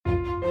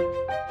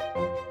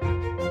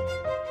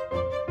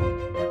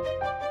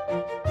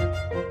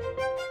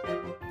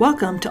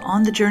Welcome to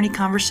On the Journey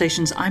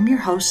Conversations. I'm your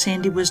host,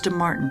 Sandy Wisdom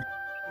Martin.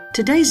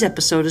 Today's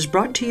episode is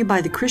brought to you by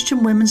the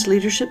Christian Women's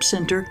Leadership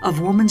Center of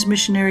Women's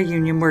Missionary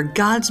Union, where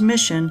God's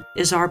mission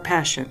is our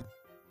passion.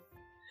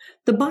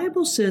 The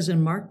Bible says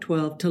in Mark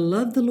 12 to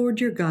love the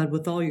Lord your God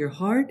with all your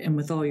heart and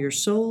with all your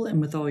soul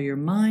and with all your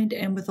mind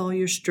and with all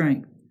your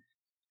strength.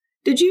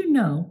 Did you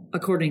know,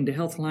 according to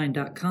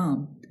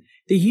Healthline.com,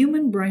 the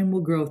human brain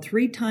will grow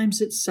 3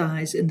 times its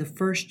size in the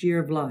first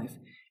year of life?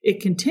 It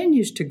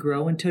continues to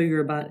grow until you're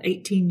about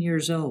 18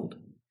 years old.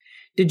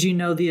 Did you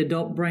know the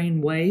adult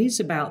brain weighs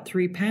about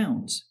 3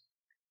 pounds?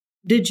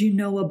 Did you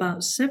know about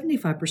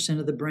 75%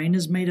 of the brain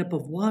is made up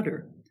of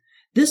water?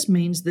 This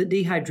means that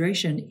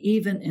dehydration,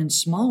 even in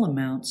small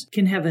amounts,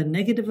 can have a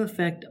negative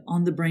effect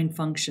on the brain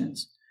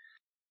functions.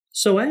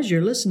 So as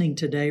you're listening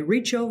today,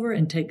 reach over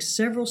and take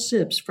several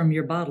sips from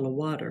your bottle of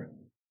water.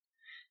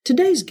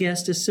 Today's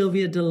guest is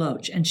Sylvia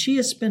DeLoach, and she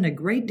has spent a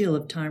great deal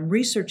of time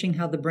researching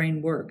how the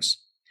brain works.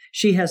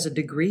 She has a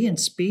degree in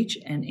speech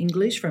and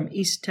English from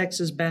East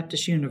Texas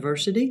Baptist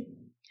University.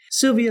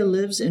 Sylvia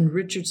lives in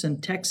Richardson,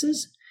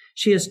 Texas.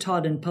 She has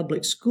taught in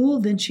public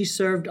school, then she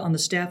served on the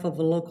staff of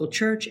a local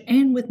church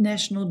and with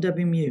National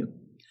WMU.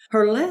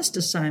 Her last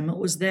assignment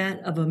was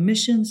that of a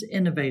missions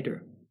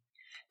innovator.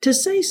 To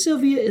say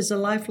Sylvia is a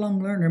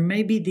lifelong learner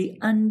may be the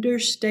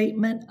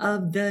understatement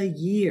of the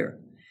year.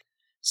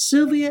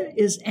 Sylvia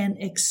is an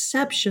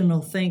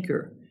exceptional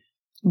thinker.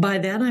 By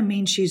that I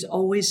mean she's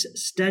always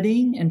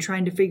studying and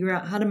trying to figure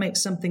out how to make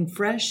something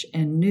fresh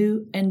and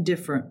new and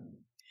different.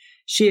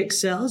 She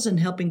excels in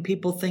helping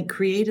people think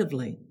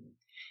creatively.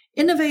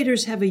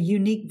 Innovators have a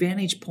unique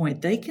vantage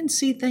point. They can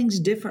see things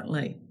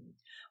differently.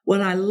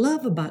 What I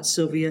love about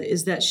Sylvia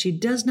is that she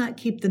does not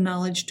keep the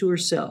knowledge to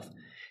herself.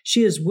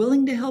 She is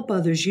willing to help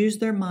others use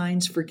their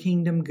minds for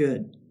kingdom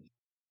good.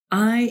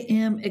 I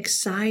am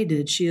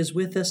excited she is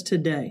with us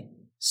today.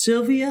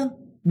 Sylvia,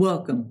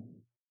 welcome.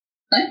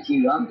 Thank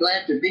you. I'm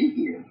glad to be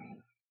here.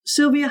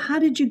 Sylvia, how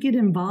did you get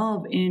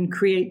involved in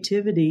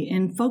creativity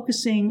and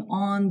focusing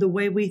on the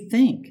way we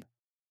think?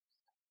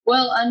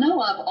 Well, I know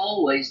I've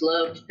always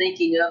loved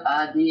thinking up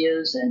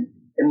ideas and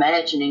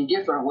imagining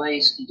different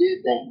ways to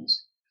do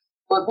things.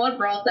 But what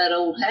brought that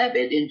old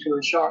habit into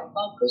a sharp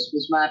focus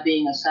was my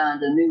being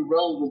assigned a new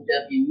role with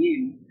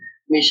WMU,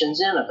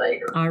 Missions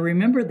Innovator. I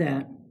remember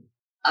that.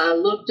 I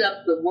looked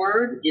up the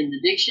word in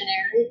the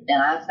dictionary,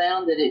 and I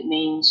found that it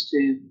means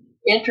to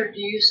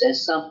introduce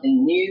as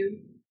something new,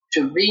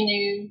 to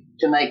renew,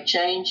 to make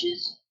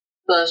changes,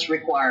 thus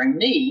requiring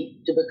me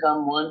to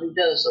become one who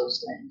does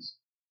those things.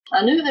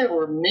 I knew there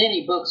were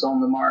many books on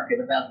the market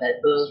about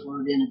that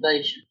buzzword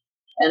innovation,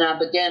 and I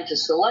began to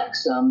select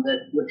some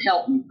that would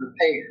help me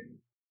prepare.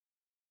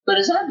 But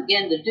as I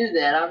began to do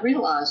that, I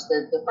realized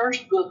that the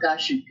first book I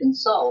should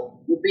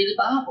consult would be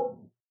the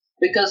Bible,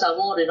 because I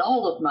wanted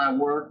all of my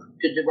work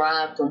to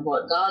derive from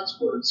what God's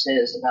Word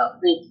says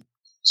about thinking.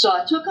 So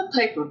I took a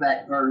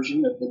paperback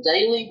version of the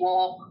Daily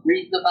Walk,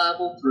 Read the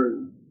Bible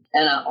Through,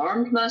 and I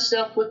armed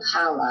myself with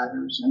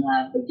highlighters and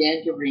I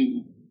began to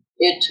read.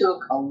 It took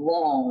a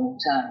long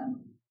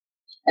time,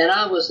 and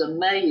I was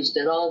amazed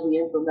at all the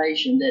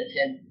information that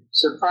had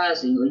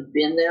surprisingly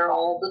been there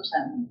all the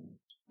time.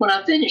 When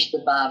I finished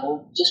the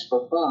Bible, just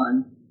for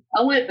fun,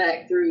 I went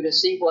back through to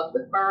see what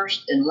the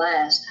first and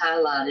last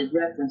highlighted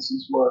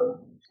references were,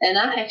 and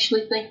I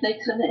actually think they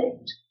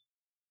connect.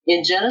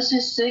 In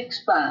Genesis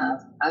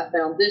 6:5, I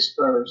found this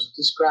verse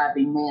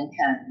describing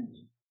mankind.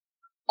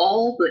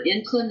 All the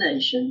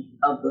inclination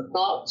of the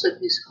thoughts of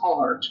his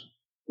heart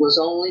was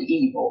only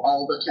evil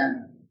all the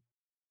time.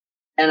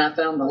 And I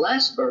found the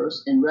last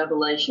verse in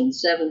Revelation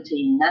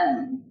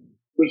 17:9,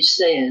 which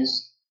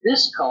says,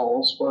 this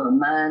calls for a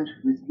mind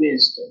with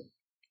wisdom.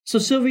 So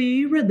Sylvia,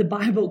 you read the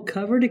Bible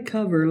cover to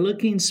cover,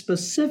 looking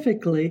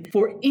specifically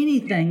for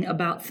anything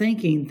about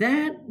thinking.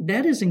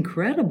 That is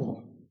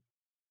incredible.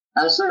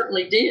 I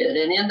certainly did,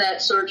 and in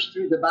that search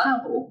through the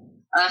Bible,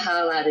 I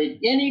highlighted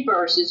any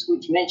verses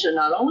which mention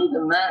not only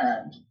the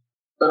mind,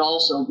 but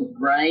also the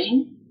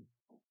brain,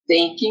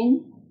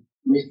 thinking,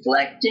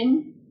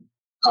 reflecting,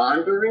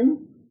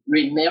 pondering,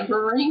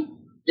 remembering,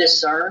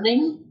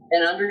 discerning,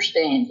 and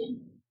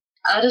understanding.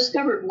 I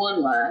discovered one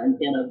line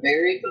in a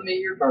very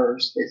familiar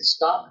verse that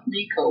stopped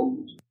me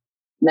cold.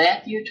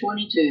 Matthew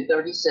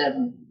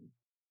 22:37.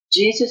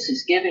 Jesus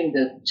is giving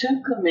the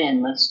 2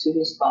 commandments to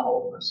his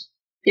followers.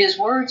 His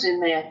words in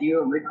Matthew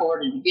are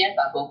recorded again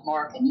by both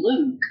Mark and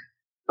Luke,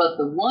 but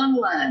the one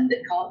line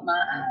that caught my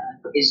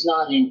eye is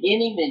not in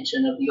any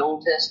mention of the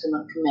Old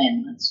Testament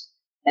commandments,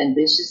 and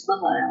this is the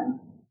line,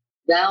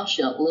 thou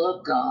shalt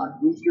love God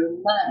with your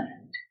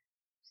mind.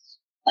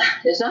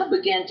 As I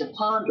began to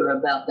ponder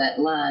about that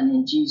line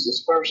in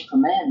Jesus' first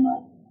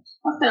commandment,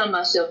 I found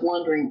myself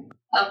wondering,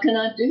 how can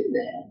I do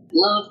that?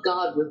 Love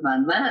God with my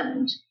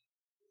mind?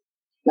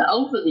 Now,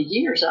 over the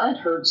years, I'd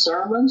heard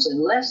sermons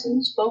and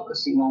lessons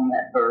focusing on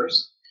that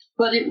verse,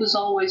 but it was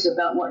always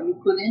about what you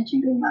put into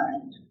your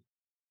mind.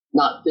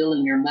 Not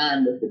filling your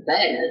mind with the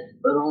bad,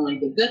 but only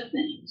the good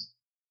things.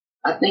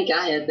 I think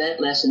I had that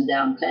lesson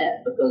down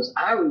pat because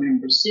I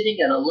remember sitting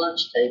at a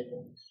lunch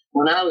table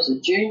when I was a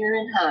junior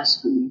in high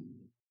school,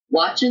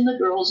 watching the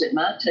girls at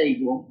my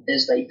table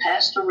as they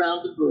passed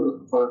around a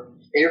book for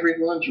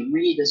everyone to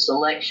read a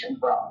selection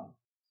from.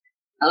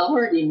 I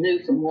already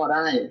knew from what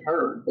I had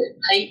heard that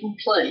Peyton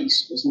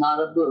Place was not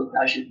a book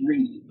I should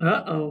read.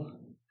 Uh-oh.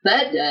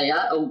 That day,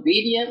 I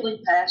obediently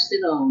passed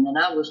it on, and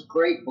I was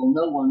grateful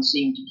no one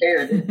seemed to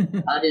care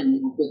that I didn't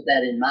even put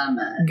that in my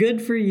mind.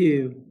 Good for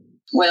you.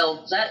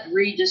 Well, that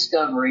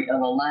rediscovery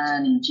of a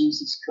line in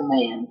Jesus'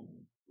 command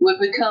would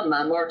become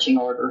my marching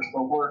orders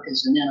for work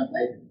as an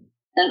innovator,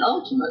 and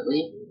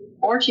ultimately,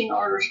 marching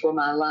orders for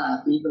my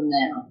life even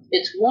now.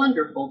 It's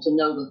wonderful to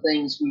know the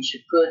things we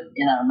should put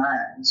in our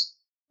minds,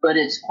 but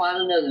it's quite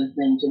another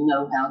thing to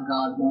know how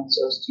God wants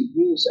us to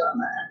use our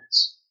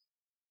minds.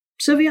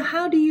 Sylvia,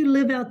 how do you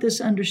live out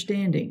this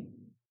understanding?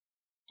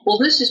 Well,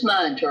 this is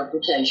my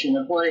interpretation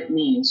of what it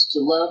means to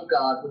love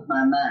God with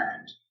my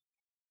mind.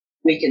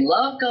 We can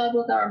love God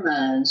with our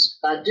minds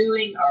by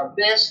doing our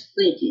best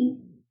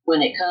thinking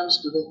when it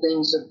comes to the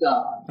things of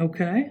God.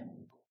 Okay.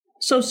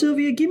 So,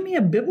 Sylvia, give me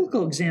a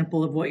biblical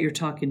example of what you're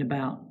talking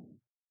about.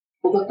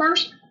 Well, the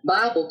first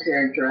Bible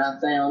character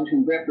I found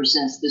who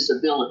represents this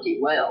ability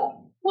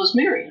well was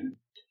Miriam.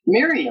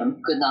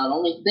 Miriam could not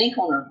only think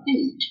on her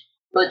feet,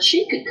 but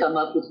she could come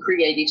up with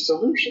creative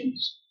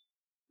solutions.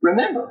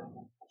 Remember,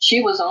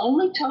 she was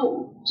only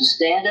told to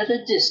stand at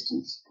a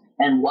distance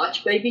and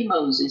watch baby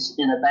Moses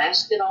in a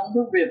basket on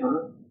the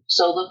river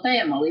so the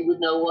family would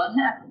know what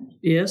happened.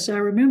 Yes, I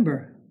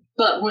remember.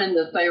 But when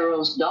the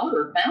Pharaoh's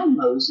daughter found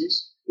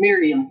Moses,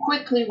 Miriam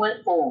quickly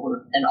went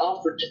forward and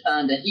offered to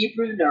find a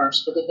Hebrew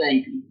nurse for the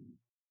baby.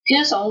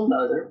 His own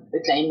mother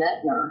became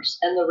that nurse,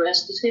 and the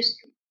rest is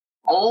history.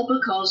 All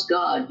because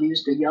God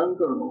used a young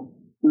girl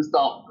who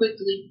thought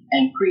quickly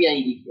and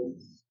creatively.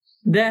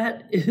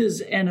 That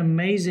is an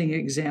amazing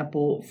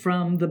example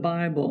from the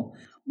Bible.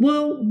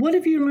 Well, what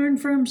have you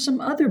learned from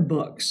some other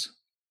books?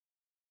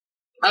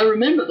 I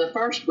remember the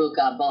first book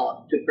I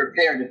bought to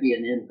prepare to be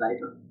an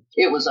innovator.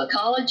 It was a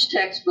college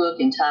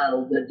textbook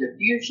entitled The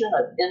Diffusion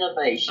of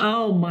Innovation.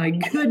 Oh, my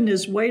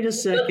goodness. Wait a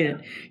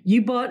second.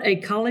 You bought a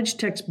college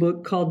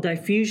textbook called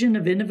Diffusion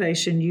of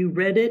Innovation. You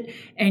read it,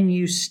 and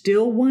you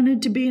still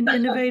wanted to be an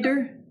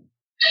innovator?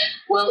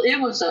 Well, it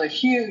was a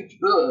huge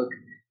book,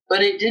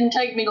 but it didn't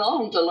take me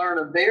long to learn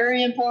a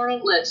very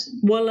important lesson.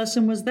 What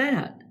lesson was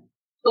that?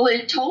 Well,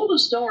 it told a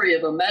story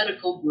of a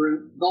medical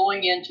group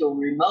going into a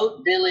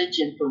remote village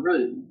in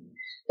Peru.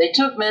 They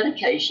took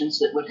medications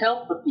that would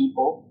help the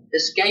people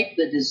escape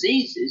the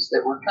diseases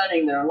that were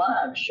cutting their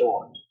lives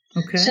short.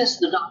 Okay. Since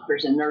the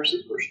doctors and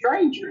nurses were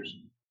strangers,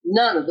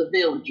 none of the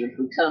villagers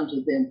would come to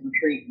them for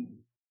treatment.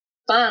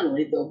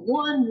 Finally, the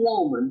one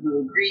woman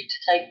who agreed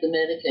to take the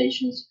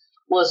medications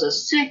was a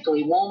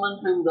sickly woman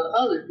whom the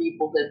other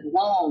people had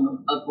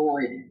long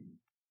avoided.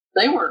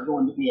 They weren't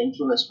going to be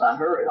influenced by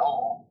her at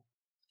all.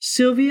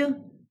 Sylvia,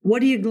 what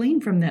do you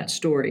glean from that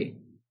story?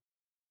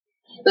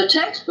 The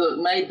textbook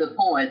made the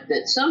point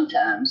that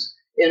sometimes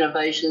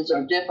innovations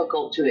are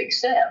difficult to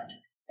accept,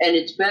 and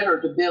it's better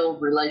to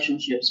build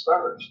relationships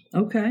first.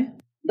 Okay.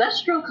 That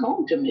struck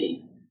home to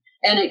me,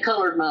 and it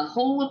colored my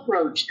whole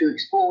approach to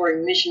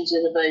exploring missions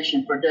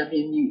innovation for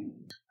WMU.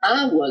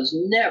 I was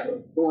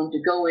never going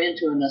to go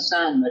into an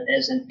assignment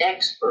as an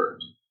expert,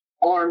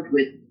 armed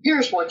with,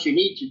 here's what you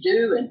need to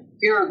do, and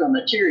here are the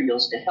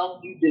materials to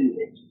help you do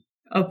it.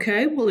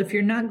 Okay, well, if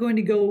you're not going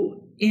to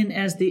go in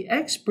as the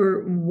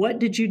expert, what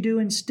did you do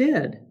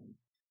instead?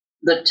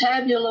 The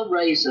tabula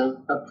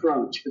rasa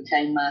approach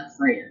became my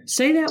friend.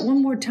 Say that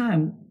one more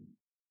time.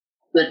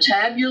 The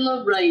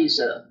tabula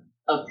rasa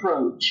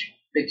approach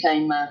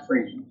became my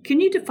friend.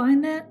 Can you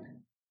define that?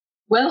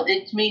 Well,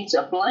 it means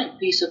a blank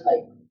piece of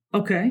paper.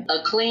 Okay.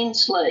 A clean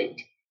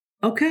slate.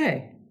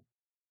 Okay.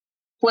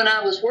 When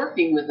I was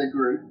working with a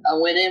group, I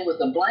went in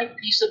with a blank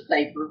piece of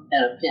paper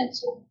and a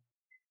pencil.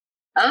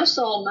 I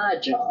saw my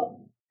job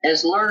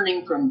as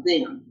learning from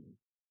them.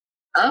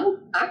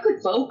 I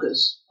could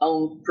focus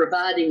on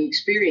providing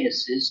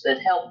experiences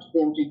that helped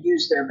them to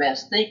use their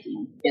best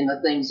thinking in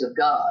the things of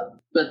God,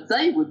 but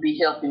they would be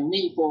helping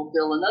me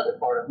fulfill another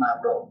part of my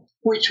role,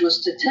 which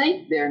was to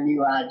take their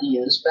new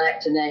ideas back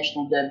to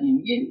National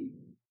WMU,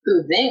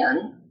 who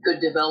then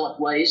could develop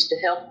ways to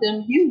help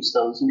them use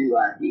those new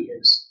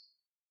ideas.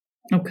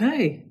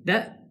 Okay,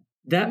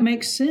 that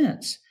makes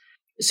sense.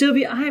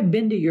 Sylvia, I have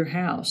been to your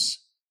house.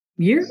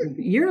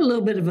 You're a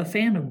little bit of a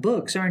fan of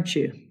books, aren't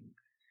you?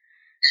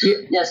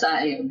 Yes,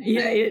 I am.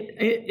 Yeah,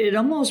 it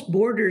almost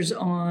borders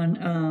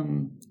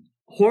on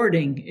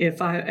hoarding.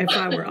 If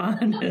I were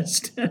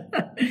honest,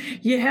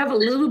 you have a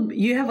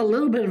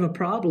little bit of a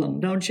problem,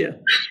 don't you?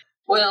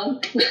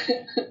 Well,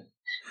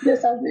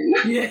 yes, I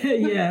do.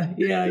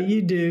 Yeah,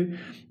 you do.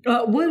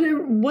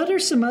 What are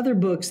some other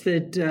books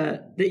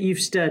that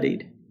you've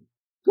studied?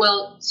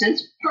 Well,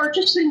 since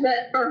purchasing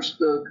that first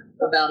book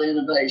about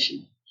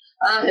innovation,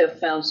 I have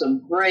found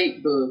some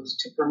great books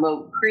to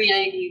promote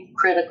creative,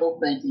 critical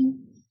thinking.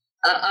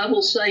 I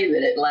will say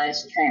that at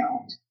last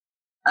count,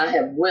 I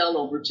have well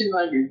over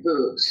 200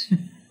 books,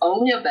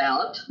 only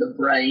about the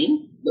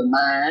brain, the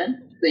mind,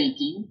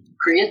 thinking,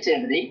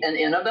 creativity, and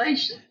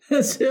innovation.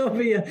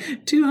 Sylvia,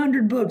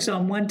 200 books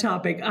on one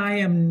topic. I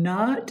am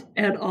not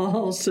at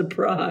all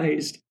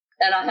surprised.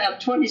 And I have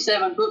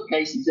 27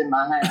 bookcases in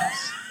my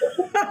house.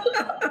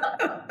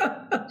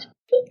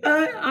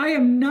 I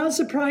am not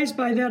surprised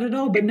by that at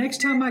all. But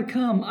next time I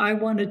come, I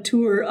want a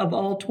tour of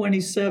all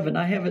 27.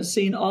 I haven't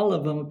seen all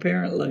of them,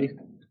 apparently.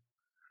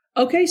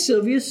 Okay,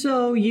 Sylvia,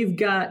 so you've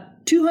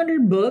got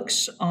 200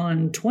 books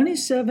on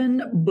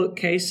 27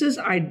 bookcases.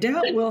 I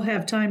doubt we'll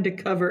have time to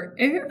cover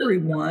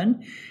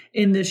everyone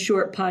in this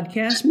short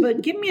podcast,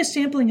 but give me a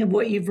sampling of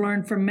what you've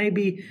learned from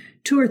maybe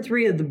 2 or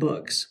 3 of the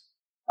books.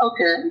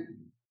 Okay.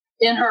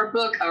 In her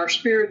book, Our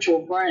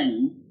Spiritual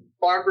Brain,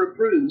 Barbara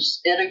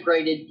Bruce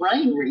integrated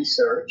brain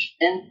research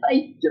and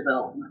faith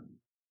development.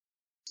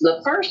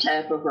 The first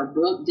half of her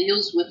book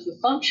deals with the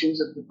functions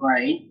of the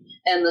brain,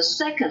 and the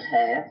second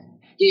half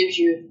gives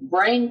you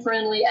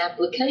brain-friendly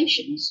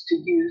applications to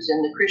use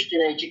in the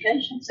Christian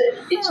education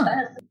setting. It's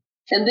fascinating.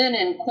 And then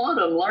in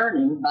Quantum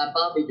Learning by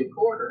Bobby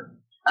DePorter,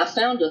 I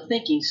found a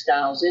thinking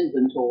styles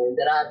inventory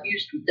that I've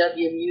used with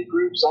WMU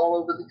groups all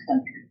over the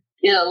country.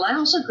 It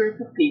allows a group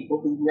of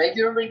people who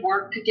regularly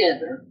work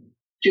together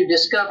to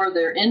discover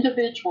their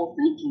individual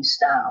thinking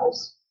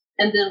styles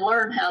and then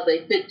learn how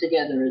they fit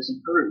together as a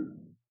group.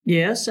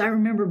 Yes, I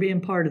remember being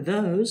part of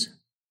those.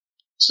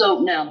 So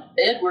now,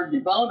 Edward de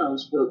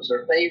Bono's books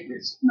are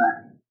favorites of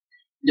mine.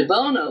 De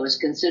Bono is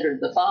considered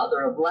the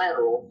father of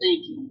lateral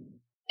thinking,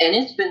 and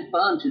it's been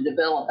fun to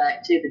develop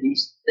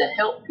activities that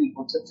help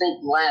people to think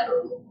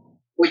laterally,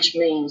 which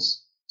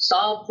means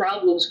solve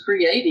problems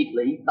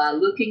creatively by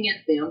looking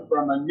at them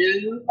from a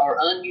new or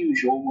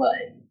unusual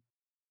way.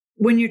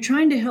 When you're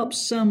trying to help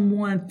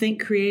someone think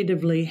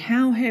creatively,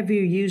 how have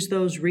you used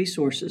those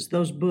resources,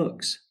 those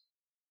books?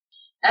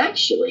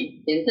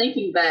 Actually, in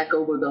thinking back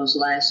over those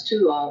last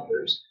 2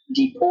 authors,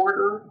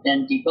 DePorter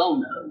and De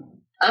Bono,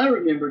 I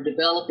remember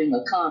developing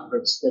a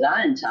conference that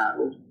I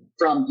entitled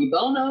From De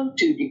Bono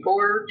to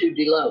DePorter to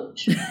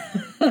DeLoach.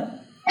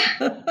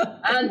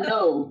 I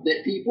know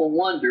that people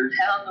wondered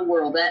how in the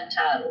world that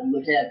title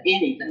would have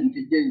anything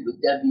to do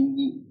with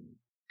WMU,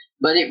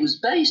 but it was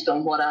based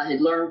on what I had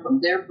learned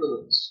from their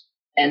books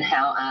and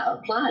how I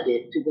applied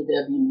it to the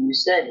WMU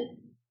setting.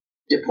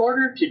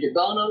 DePorter to De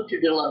Bono to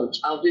DeLoach,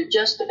 I'll do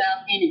just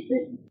about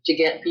anything to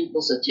get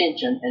people's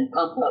attention and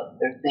pump up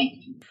their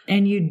thinking.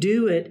 And you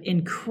do it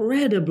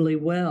incredibly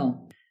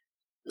well.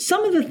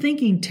 Some of the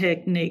thinking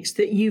techniques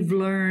that you've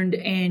learned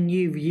and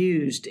you've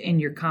used in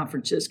your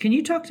conferences, can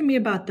you talk to me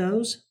about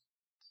those?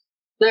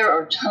 There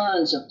are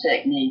tons of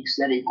techniques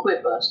that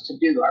equip us to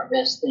do our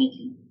best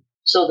thinking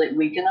so that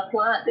we can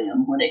apply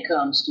them when it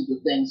comes to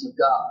the things of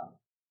God.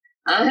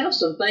 I have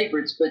some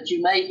favorites, but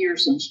you may hear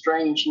some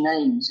strange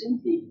names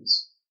in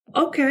these.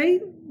 Okay,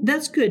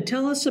 that's good.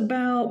 Tell us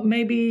about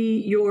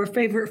maybe your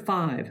favorite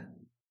 5.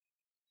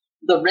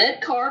 The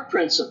Red Car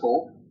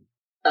Principle,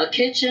 A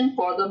Kitchen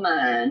for the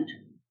Mind,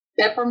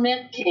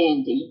 Peppermint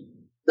Candy,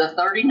 the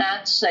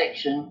 39th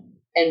Section,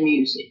 and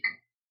Music.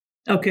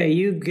 Okay,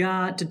 you've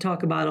got to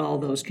talk about all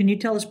those. Can you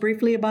tell us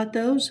briefly about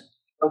those?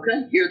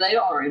 Okay, here they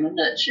are in a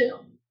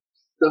nutshell.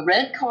 The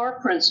Red Car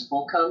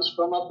Principle comes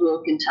from a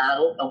book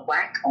entitled A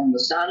Whack on the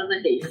Side of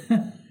the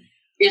Head.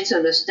 It's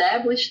an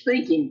established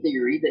thinking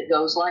theory that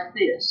goes like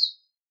this.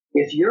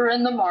 If you're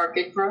in the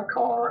market for a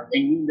car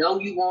and you know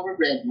you want a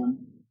red one,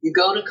 you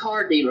go to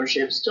car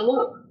dealerships to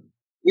look.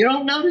 You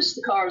don't notice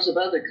the cars of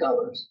other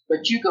colors,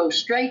 but you go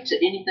straight to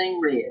anything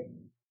red.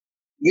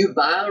 You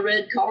buy a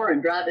red car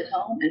and drive it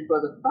home, and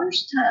for the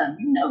first time,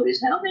 you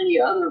notice how many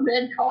other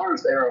red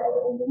cars there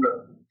are on the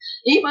road.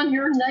 Even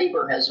your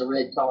neighbor has a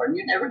red car, and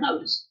you never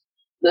notice.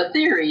 The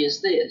theory is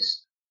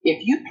this.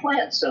 If you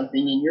plant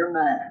something in your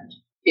mind,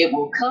 it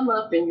will come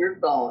up in your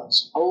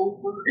thoughts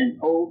over and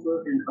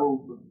over and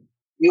over.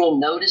 You'll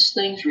notice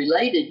things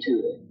related to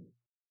it.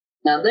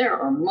 Now, there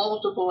are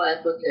multiple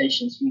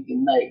applications we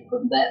can make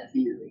from that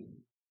theory.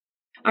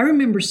 I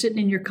remember sitting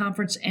in your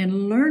conference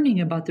and learning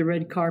about the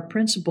Red Car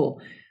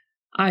Principle.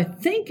 I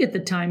think at the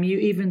time you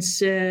even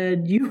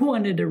said you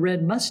wanted a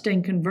red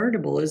Mustang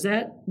convertible.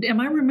 Am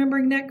I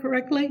remembering that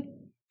correctly?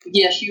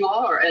 Yes, you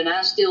are, and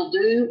I still do,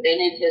 and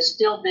it has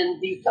still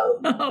been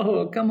vetoed.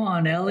 Oh, come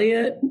on,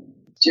 Elliot.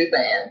 Too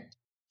bad.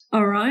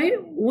 All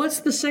right,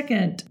 what's the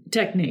second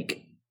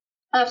technique?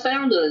 I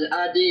found an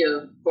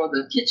idea for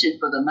the kitchen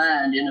for the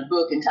mind in a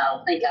book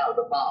entitled Think Out of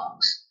the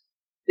Box.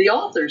 The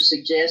authors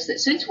suggest that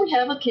since we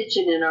have a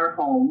kitchen in our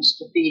homes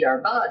to feed our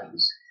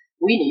bodies,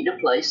 we need a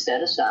place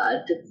set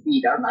aside to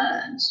feed our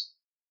minds.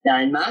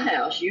 Now, in my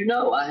house, you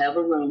know I have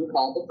a room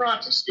called the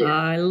Frontistery.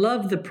 I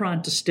love the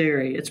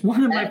Frontistery. It's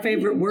one of my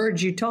favorite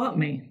words you taught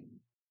me.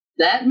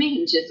 That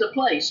means it's a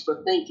place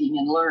for thinking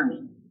and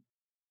learning.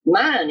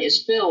 Mine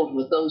is filled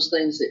with those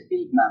things that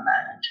feed my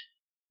mind.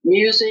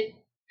 Music,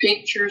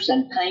 pictures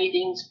and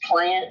paintings,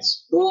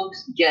 plants,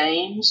 books,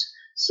 games,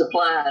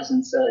 supplies,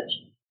 and such.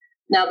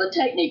 Now, the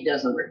technique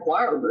doesn't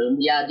require a room.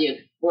 The idea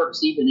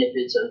works even if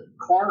it's a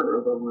corner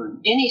of a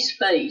room. Any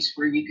space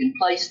where you can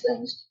place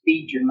things to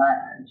feed your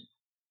mind.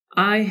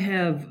 I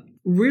have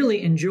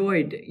really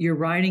enjoyed your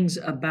writings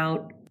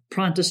about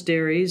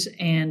prontosteries,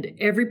 and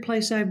every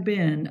place I've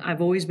been,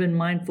 I've always been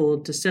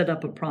mindful to set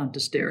up a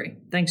prontostery.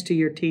 Thanks to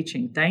your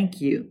teaching.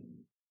 Thank you.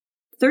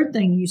 Third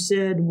thing you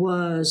said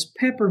was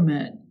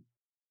peppermint.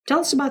 Tell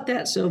us about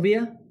that,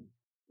 Sylvia.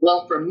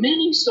 Well, from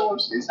many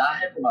sources, I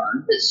have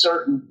learned that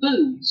certain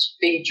foods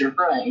feed your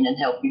brain and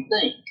help you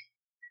think.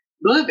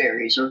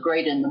 Blueberries are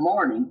great in the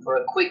morning for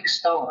a quick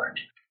start.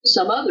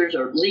 Some others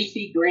are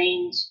leafy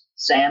greens,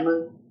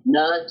 salmon,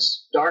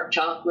 nuts, dark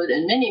chocolate,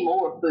 and many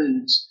more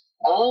foods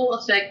all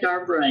affect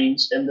our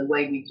brains and the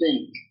way we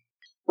think.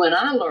 When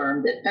I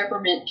learned that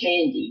peppermint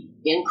candy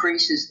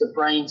increases the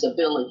brain's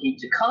ability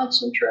to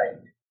concentrate,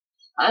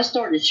 I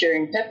started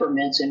sharing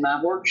peppermints in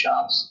my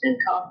workshops and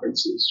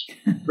conferences.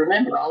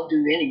 Remember, I'll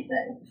do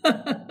anything.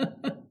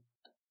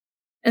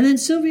 And then,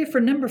 Sylvia,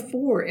 for number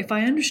 4, if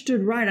I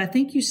understood right, I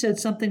think you said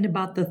something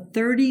about the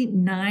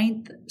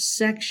 39th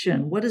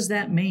section. What does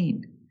that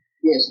mean?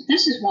 Yes,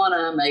 this is one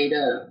I made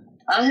up.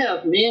 I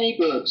have many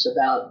books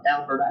about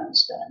Albert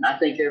Einstein. I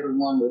think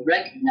everyone would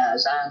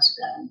recognize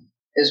Einstein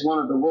as one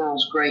of the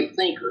world's great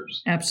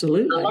thinkers.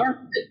 Absolutely. I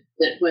learned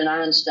that when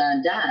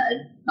Einstein died,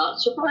 not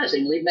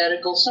surprisingly,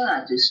 medical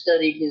scientists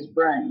studied his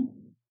brain.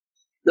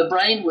 The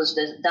brain was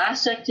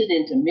dissected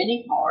into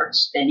many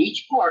parts, and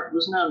each part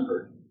was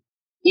numbered.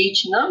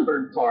 Each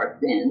numbered part,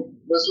 then,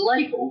 was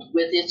labeled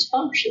with its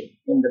function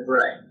in the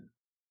brain.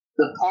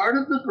 The part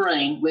of the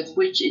brain with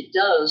which it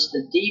does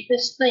the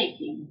deepest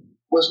thinking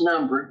was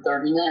numbered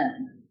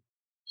 39.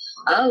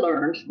 I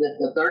learned that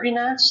the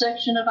 39th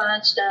section of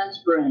Einstein's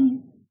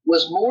brain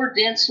was more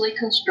densely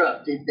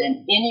constructed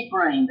than any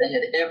brain they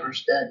had ever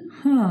studied.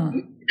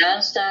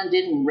 Einstein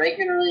didn't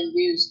regularly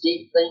use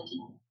deep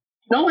thinking.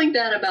 Knowing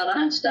that about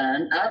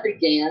Einstein, I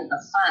began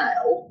a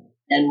file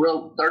and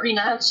wrote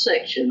 39th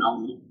section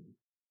on it.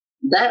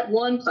 That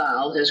one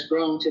file has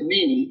grown to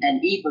many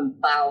and even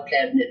file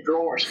cabinet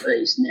drawer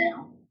space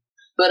now.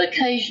 But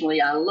occasionally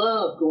I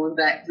love going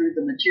back through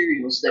the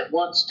materials that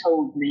once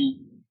told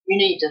me, you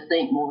need to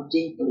think more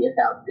deeply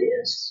about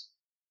this.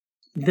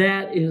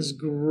 That is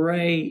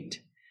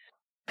great.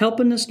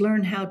 Helping us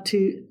learn how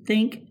to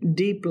think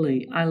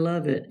deeply. I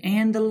love it.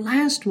 And the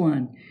last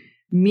one,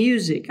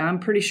 music. I'm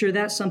pretty sure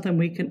that's something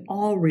we can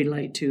all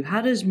relate to.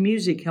 How does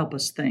music help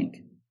us think?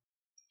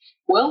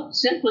 Well,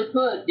 simply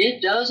put,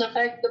 it does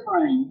affect the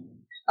brain.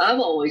 I've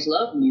always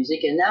loved music,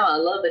 and now I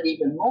love it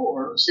even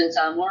more since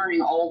I'm learning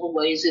all the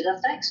ways it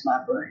affects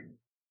my brain.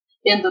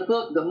 In the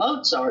book, The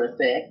Mozart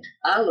Effect,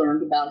 I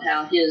learned about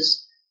how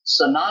his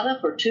Sonata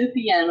for 2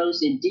 pianos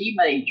in D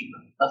major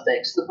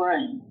affects the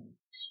brain.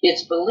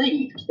 It's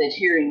believed that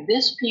hearing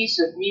this piece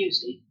of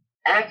music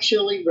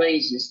actually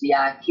raises the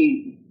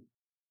IQ.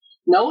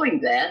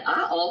 Knowing that,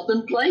 I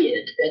often play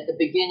it at the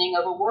beginning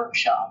of a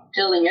workshop,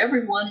 telling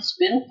everyone its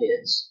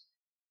benefits.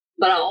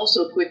 But I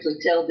also quickly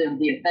tell them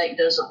the effect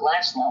doesn't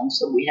last long,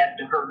 so we have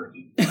to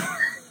hurry.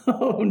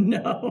 Oh,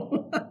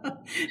 no.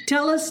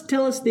 Tell us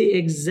the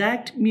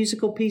exact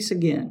musical piece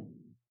again.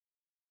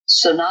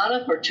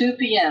 Sonata for 2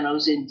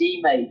 pianos in D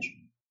major.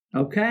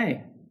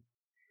 Okay.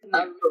 I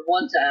remember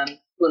one time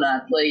when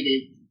I played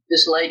it,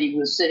 this lady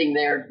was sitting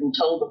there and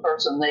told the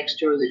person next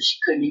to her that she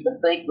couldn't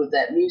even think with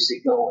that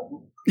music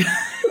going.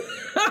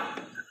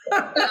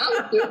 I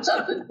was doing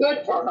something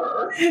good for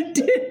her.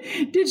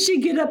 Did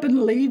she get up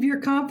and leave your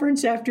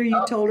conference after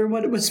you told her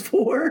what it was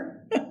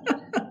for?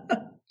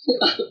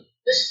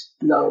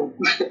 No.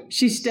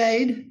 She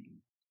stayed?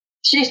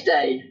 She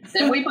stayed.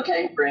 Then we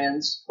became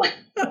friends.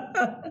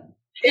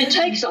 It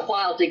takes a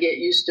while to get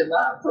used to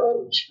my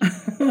approach.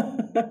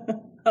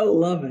 I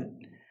love it.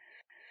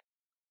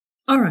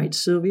 All right,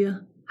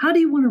 Sylvia, how do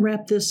you want to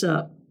wrap this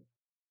up?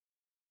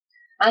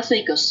 I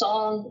think a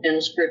song and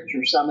a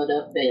scripture sum it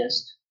up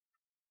best.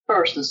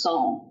 First, the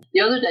song.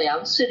 The other day I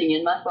was sitting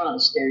in my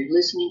monastery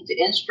listening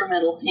to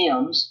instrumental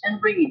hymns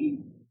and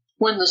reading.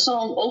 When the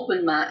song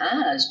Open My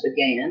Eyes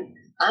began,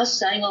 I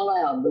sang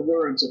aloud the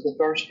words of the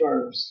first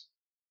verse.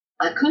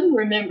 I couldn't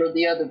remember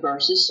the other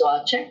verses, so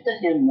I checked the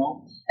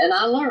hymnal, and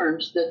I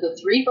learned that the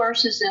 3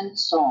 verses in the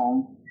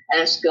song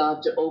asked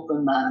God to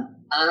open my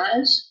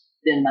eyes,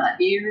 then my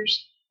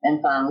ears,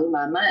 and finally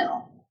my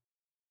mouth.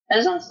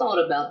 As I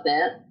thought about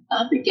that,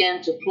 I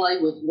began to play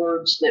with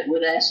words that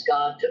would ask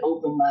God to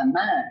open my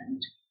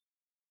mind.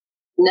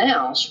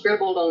 Now,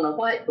 scribbled on a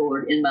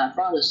whiteboard in my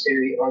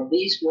monastery are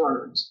these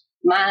words,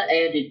 my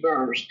added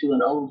verse to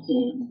an old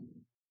hymn.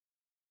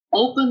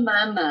 Open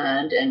my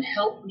mind and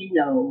help me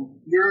know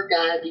your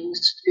guiding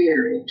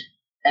spirit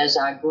as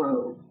I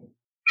grow.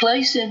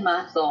 Place in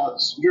my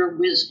thoughts your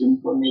wisdom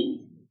for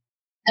me.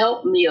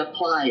 Help me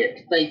apply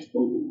it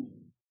faithfully.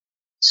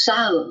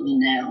 Silently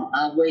now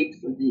I wait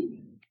for thee.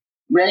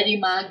 Ready,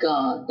 my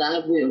God, thy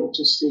will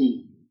to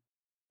see.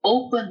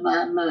 Open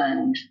my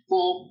mind,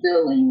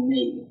 fulfilling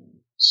me,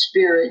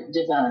 Spirit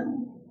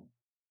divine.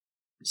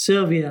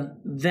 Sylvia,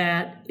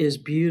 that is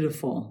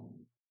beautiful.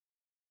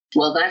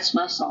 Well, that's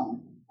my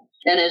song.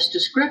 And as to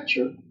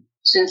scripture,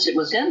 since it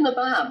was in the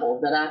Bible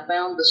that I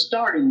found the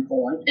starting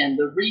point and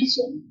the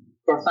reason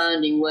for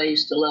finding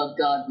ways to love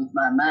God with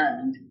my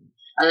mind,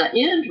 I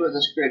end with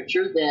a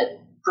scripture that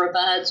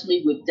provides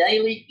me with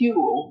daily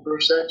fuel for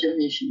such a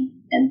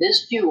mission, and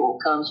this fuel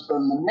comes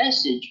from the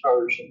Message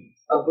version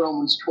of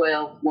Romans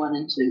 12:1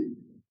 and 2.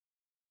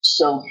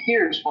 So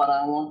here's what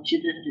I want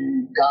you to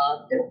do,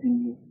 God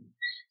helping you.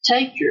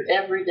 Take your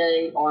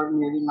everyday,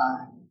 ordinary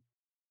life,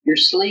 your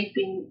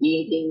sleeping,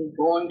 eating,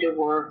 going to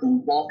work,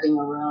 and walking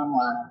around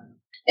life,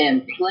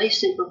 and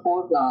place it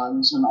before God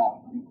as an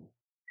offering.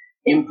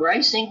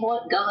 Embracing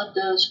what God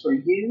does for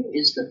you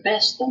is the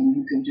best thing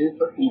you can do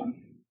for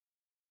Him.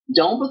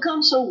 Don't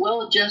become so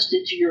well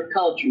adjusted to your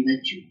culture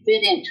that you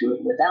fit into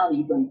it without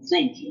even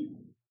thinking.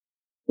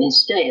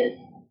 Instead,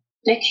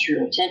 fix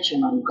your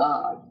attention on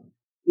God.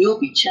 You'll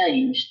be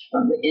changed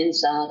from the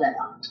inside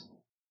out.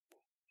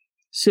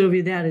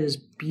 Sylvia, that is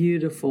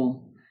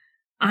beautiful.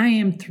 I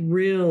am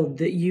thrilled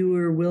that you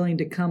were willing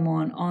to come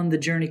on the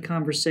Journey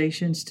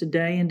Conversations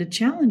today and to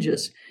challenge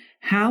us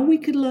how we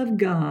could love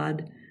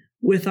God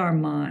with our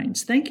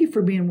minds. Thank you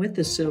for being with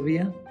us,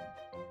 Sylvia.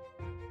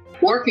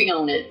 Working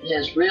on it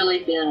has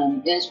really been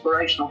an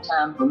inspirational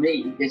time for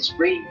me. It's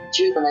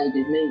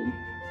rejuvenated me.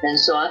 And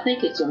so I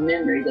think it's a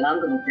memory that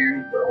I'm going to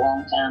carry for a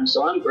long time.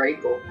 So I'm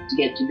grateful to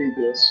get to do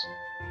this.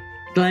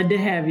 Glad to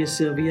have you,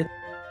 Sylvia.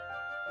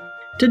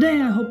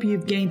 Today, I hope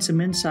you've gained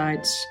some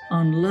insights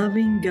on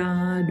loving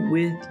God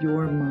with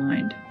your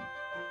mind.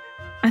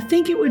 I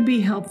think it would be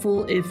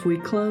helpful if we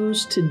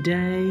close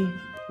today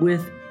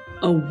with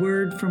a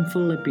word from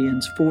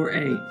Philippians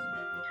 4:8.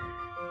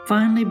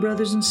 Finally,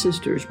 brothers and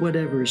sisters,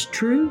 whatever is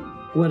true,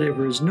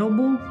 whatever is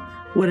noble,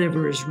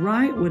 whatever is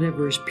right,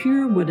 whatever is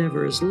pure,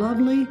 whatever is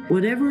lovely,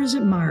 whatever is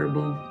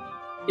admirable,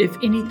 if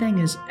anything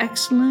is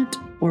excellent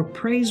or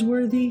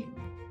praiseworthy,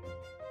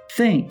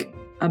 think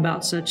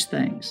about such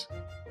things.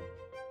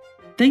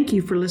 Thank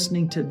you for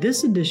listening to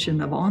this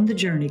edition of On the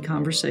Journey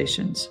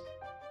Conversations.